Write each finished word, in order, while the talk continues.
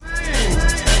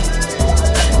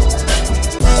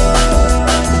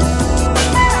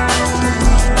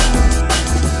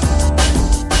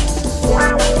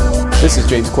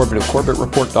James Corbett of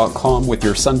CorbettReport.com with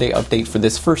your Sunday update for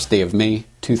this first day of May,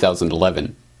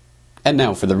 2011. And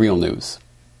now for the real news.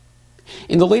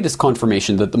 In the latest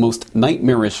confirmation that the most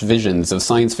nightmarish visions of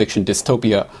science fiction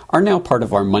dystopia are now part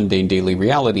of our mundane daily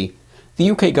reality,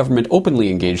 the UK government openly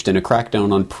engaged in a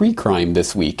crackdown on pre-crime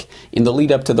this week in the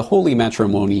lead-up to the holy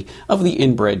matrimony of the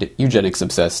inbred,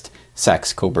 eugenics-obsessed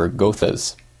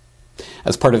Saxe-Coburg-Gothas.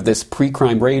 As part of this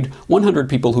pre-crime raid, 100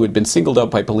 people who had been singled out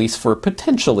by police for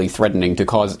potentially threatening to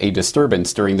cause a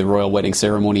disturbance during the royal wedding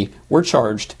ceremony were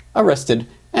charged, arrested,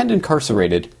 and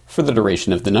incarcerated for the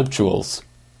duration of the nuptials.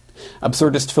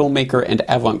 Absurdist filmmaker and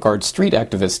avant-garde street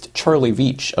activist Charlie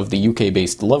Veitch of the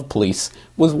UK-based Love Police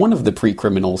was one of the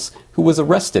pre-criminals who was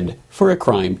arrested for a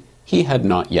crime he had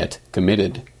not yet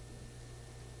committed.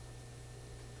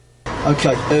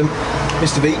 Okay,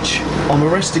 Mr. Veitch, I'm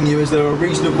arresting you as there are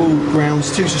reasonable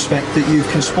grounds to suspect that you've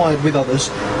conspired with others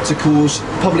to cause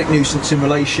public nuisance in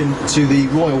relation to the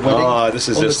royal wedding. Oh, this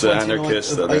is just the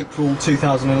anarchist of April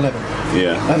 2011.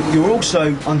 Yeah. You're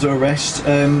also under arrest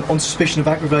on suspicion of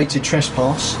aggravated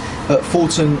trespass at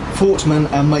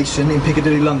Fortman and Mason in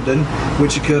Piccadilly, London,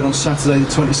 which occurred on Saturday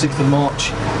the 26th of March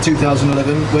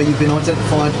 2011, where you've been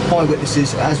identified by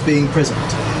witnesses as being present.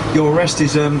 Your arrest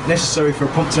is necessary for a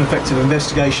prompt and effective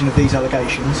investigation of these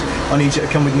allegations. I need you to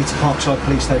come with me to Parkside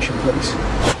Police Station, please.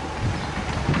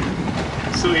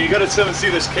 So you got to come and see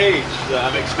this cage that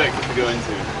I'm expected to go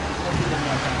into.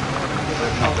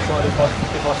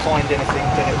 If I find anything,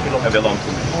 then it belongs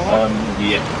to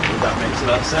me. Yeah, that makes a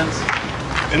lot of sense.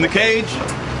 In the cage,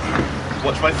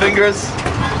 watch my fingers.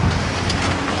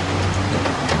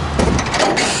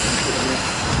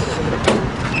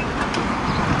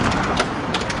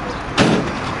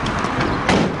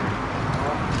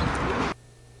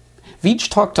 Veitch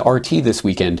talked to RT this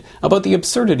weekend about the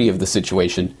absurdity of the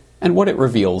situation and what it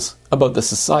reveals about the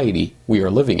society we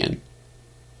are living in.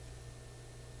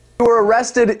 You were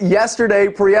arrested yesterday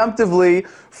preemptively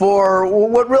for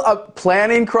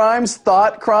planning crimes,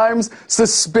 thought crimes,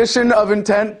 suspicion of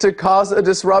intent to cause a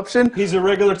disruption. He's a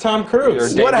regular Tom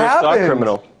Cruise. What happened?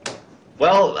 Criminal.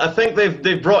 Well, I think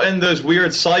they've brought in those weird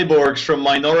cyborgs from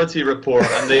Minority Report,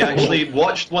 and they actually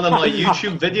watched one of my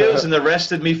YouTube videos and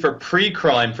arrested me for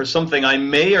pre-crime for something I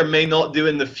may or may not do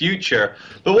in the future.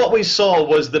 But what we saw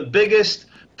was the biggest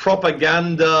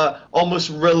propaganda,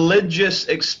 almost religious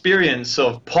experience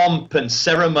of pomp and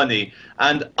ceremony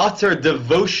and utter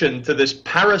devotion to this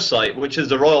parasite, which is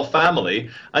the royal family.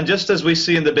 And just as we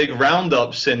see in the big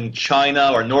roundups in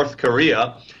China or North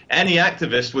Korea, any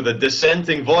activist with a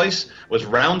dissenting voice was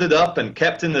rounded up and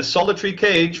kept in the solitary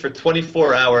cage for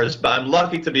 24 hours. But I'm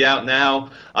lucky to be out now.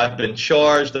 I've been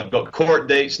charged, I've got court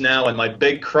dates now, and my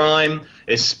big crime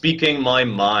is speaking my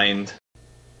mind.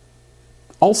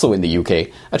 Also in the UK,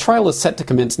 a trial is set to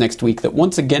commence next week that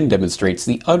once again demonstrates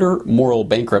the utter moral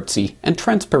bankruptcy and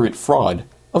transparent fraud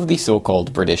of the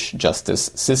so-called British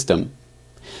justice system.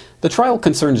 The trial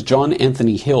concerns John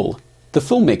Anthony Hill, the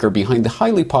filmmaker behind the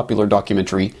highly popular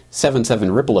documentary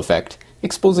 7/7 Ripple Effect,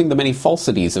 exposing the many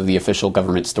falsities of the official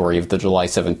government story of the July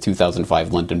 7,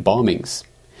 2005 London bombings.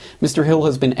 Mr. Hill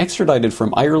has been extradited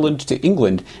from Ireland to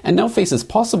England and now faces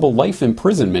possible life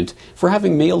imprisonment for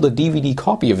having mailed a DVD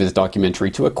copy of his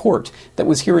documentary to a court that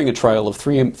was hearing a trial of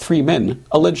three men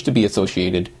alleged to be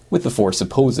associated with the four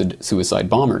supposed suicide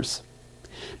bombers.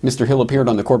 Mr. Hill appeared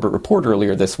on the Corbett Report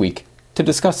earlier this week to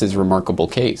discuss his remarkable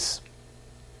case.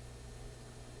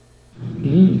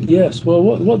 Yes, well,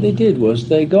 what they did was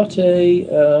they got a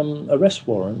arrest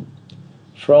warrant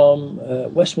from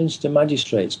Westminster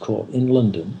Magistrates Court in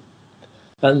London,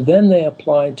 and then they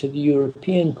applied to the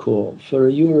European Court for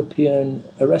a European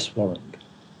arrest warrant,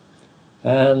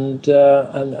 and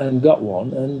got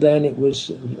one, and then it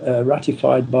was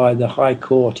ratified by the High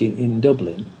Court in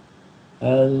Dublin,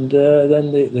 and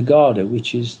then the Garda,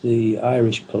 which is the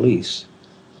Irish police,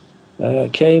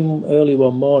 came early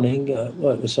one morning, it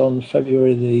was on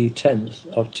February the 10th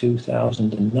of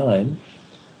 2009,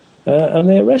 and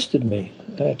they arrested me,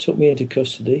 took me into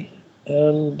custody,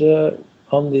 and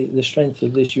on the strength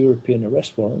of this European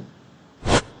arrest warrant.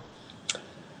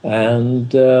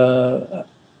 And a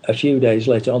few days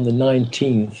later, on the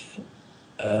 19th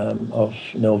of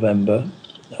November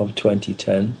of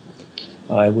 2010,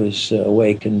 I was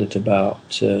awakened at about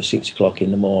 6 o'clock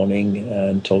in the morning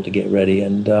and told to get ready,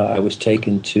 and I was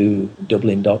taken to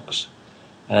Dublin docks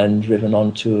and driven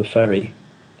onto a ferry,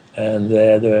 and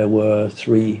there were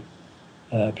three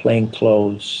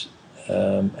plainclothes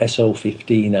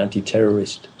SO-15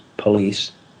 anti-terrorist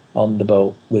police on the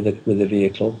boat with a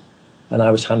vehicle, and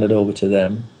I was handed over to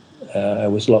them. I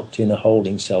was locked in a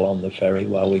holding cell on the ferry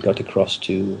while we got across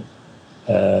to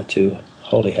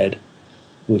Holyhead.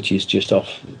 which is just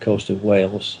off the coast of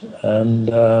Wales. And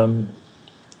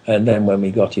then when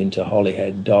we got into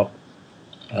Holyhead Dock,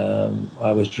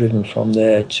 I was driven from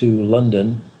there to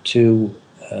London to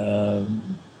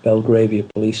Belgravia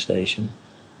police station,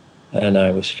 and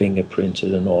I was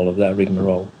fingerprinted and all of that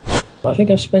rigmarole. I think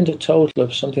I've spent a total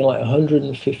of something like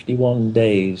 151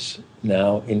 days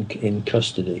now in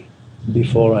custody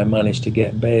before I managed to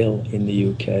get bail in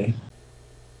the UK.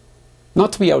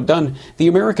 Not to be outdone, the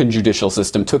American judicial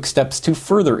system took steps to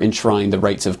further enshrine the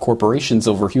rights of corporations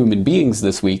over human beings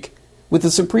this week, with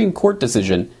a Supreme Court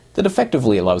decision that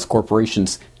effectively allows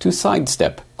corporations to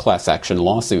sidestep class action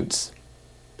lawsuits.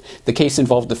 The case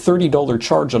involved a $30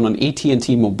 charge on an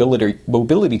AT&T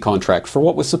mobility contract for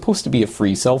what was supposed to be a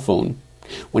free cell phone.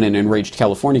 When an enraged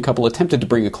California couple attempted to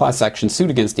bring a class action suit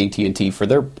against AT&T for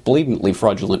their blatantly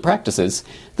fraudulent practices,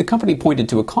 the company pointed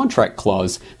to a contract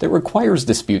clause that requires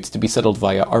disputes to be settled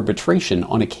via arbitration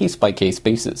on a case-by-case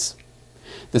basis.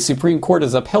 The Supreme Court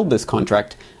has upheld this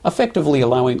contract, effectively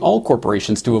allowing all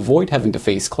corporations to avoid having to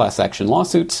face class action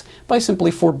lawsuits by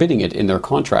simply forbidding it in their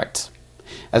contracts.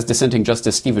 As dissenting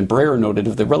Justice Stephen Breyer noted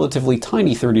of the relatively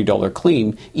tiny $30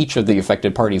 claim each of the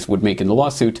affected parties would make in the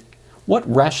lawsuit, what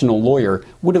rational lawyer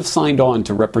would have signed on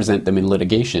to represent them in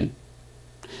litigation?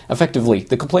 Effectively,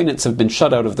 the complainants have been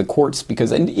shut out of the courts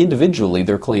because individually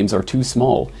their claims are too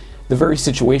small, the very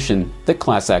situation that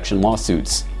class action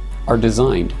lawsuits are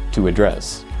designed to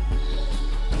address.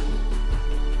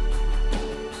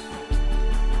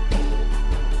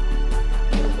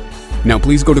 Now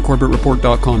please go to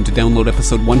CorbettReport.com to download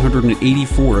episode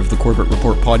 184 of the Corbett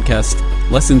Report podcast,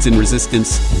 Lessons in Resistance,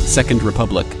 Second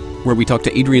Republic, where we talk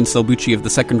to Adrian Salbucci of the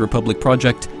Second Republic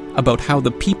Project about how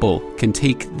the people can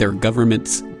take their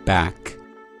governments back.